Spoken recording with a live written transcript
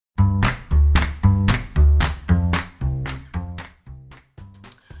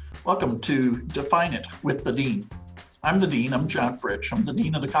Welcome to Define It with the Dean. I'm the Dean, I'm John Fritch. I'm the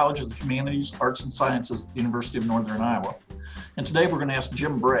Dean of the College of the Humanities, Arts, and Sciences at the University of Northern Iowa. And today we're going to ask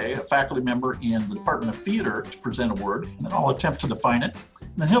Jim Bray, a faculty member in the Department of Theatre, to present a word, and then I'll attempt to define it.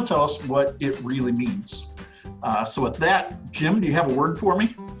 And then he'll tell us what it really means. So with that, Jim, do you have a word for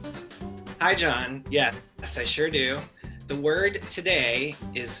me? Hi, John. Yes, I sure do. The word today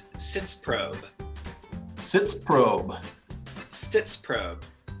is sitzprobe. Sitzprobe. Sitzprobe.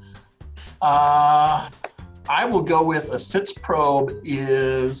 I will go with a sitzprobe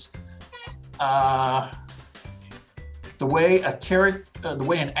is the way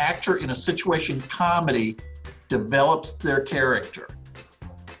an actor in a situation comedy develops their character.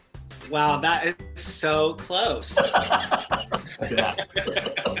 Wow, that is so close.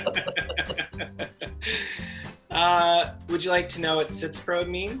 Would you like to know what sitzprobe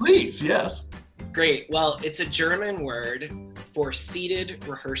means? Please, yes. Great. Well, it's a German word for seated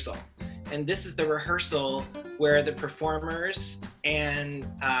rehearsal. And this is the rehearsal where the performers in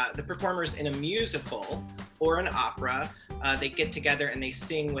a musical or an opera, they get together and they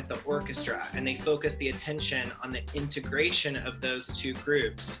sing with the orchestra, and they focus the attention on the integration of those two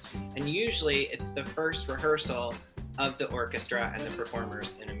groups. And usually it's the first rehearsal of the orchestra and the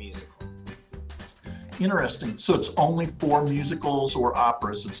performers in a musical. Interesting. So it's only for musicals or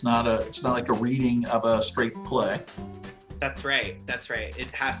operas. It's not like a reading of a straight play. That's right. It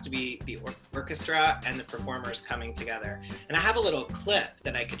has to be the orchestra and the performers coming together. And I have a little clip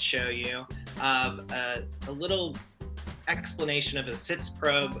that I could show you of a little explanation of a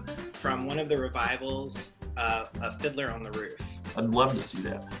sitzprobe from one of the revivals of Fiddler on the Roof. I'd love to see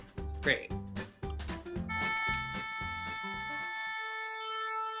that. Great.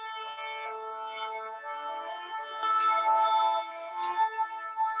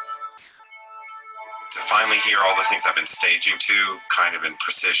 To finally hear all the things I've been staging to kind of in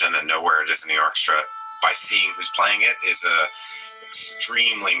precision and know where it is in the orchestra by seeing who's playing it is a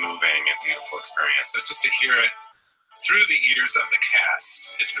extremely moving and beautiful experience. So just to hear it through the ears of the cast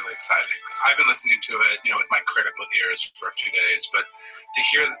is really exciting, because I've been listening to it, with my critical ears for a few days, but to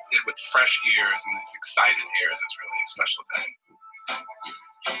hear it with fresh ears and these excited ears is really a special thing.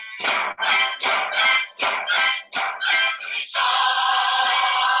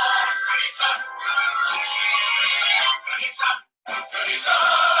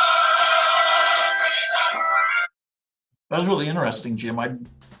 That was really interesting, Jim. I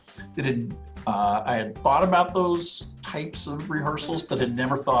had thought about those types of rehearsals, but had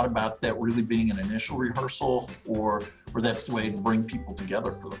never thought about that really being an initial rehearsal, or that's the way to bring people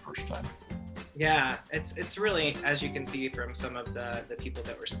together for the first time. Yeah, it's really, as you can see from some of the people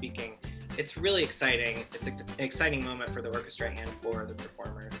that were speaking, it's really exciting. It's an exciting moment for the orchestra and for the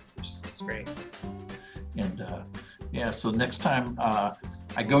performer. It's great. And so next time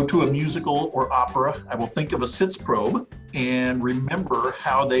I go to a musical or opera, I will think of a sitzprobe and remember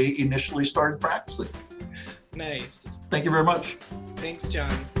how they initially started practicing. Nice. Thank you very much. Thanks,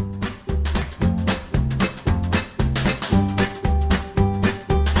 John.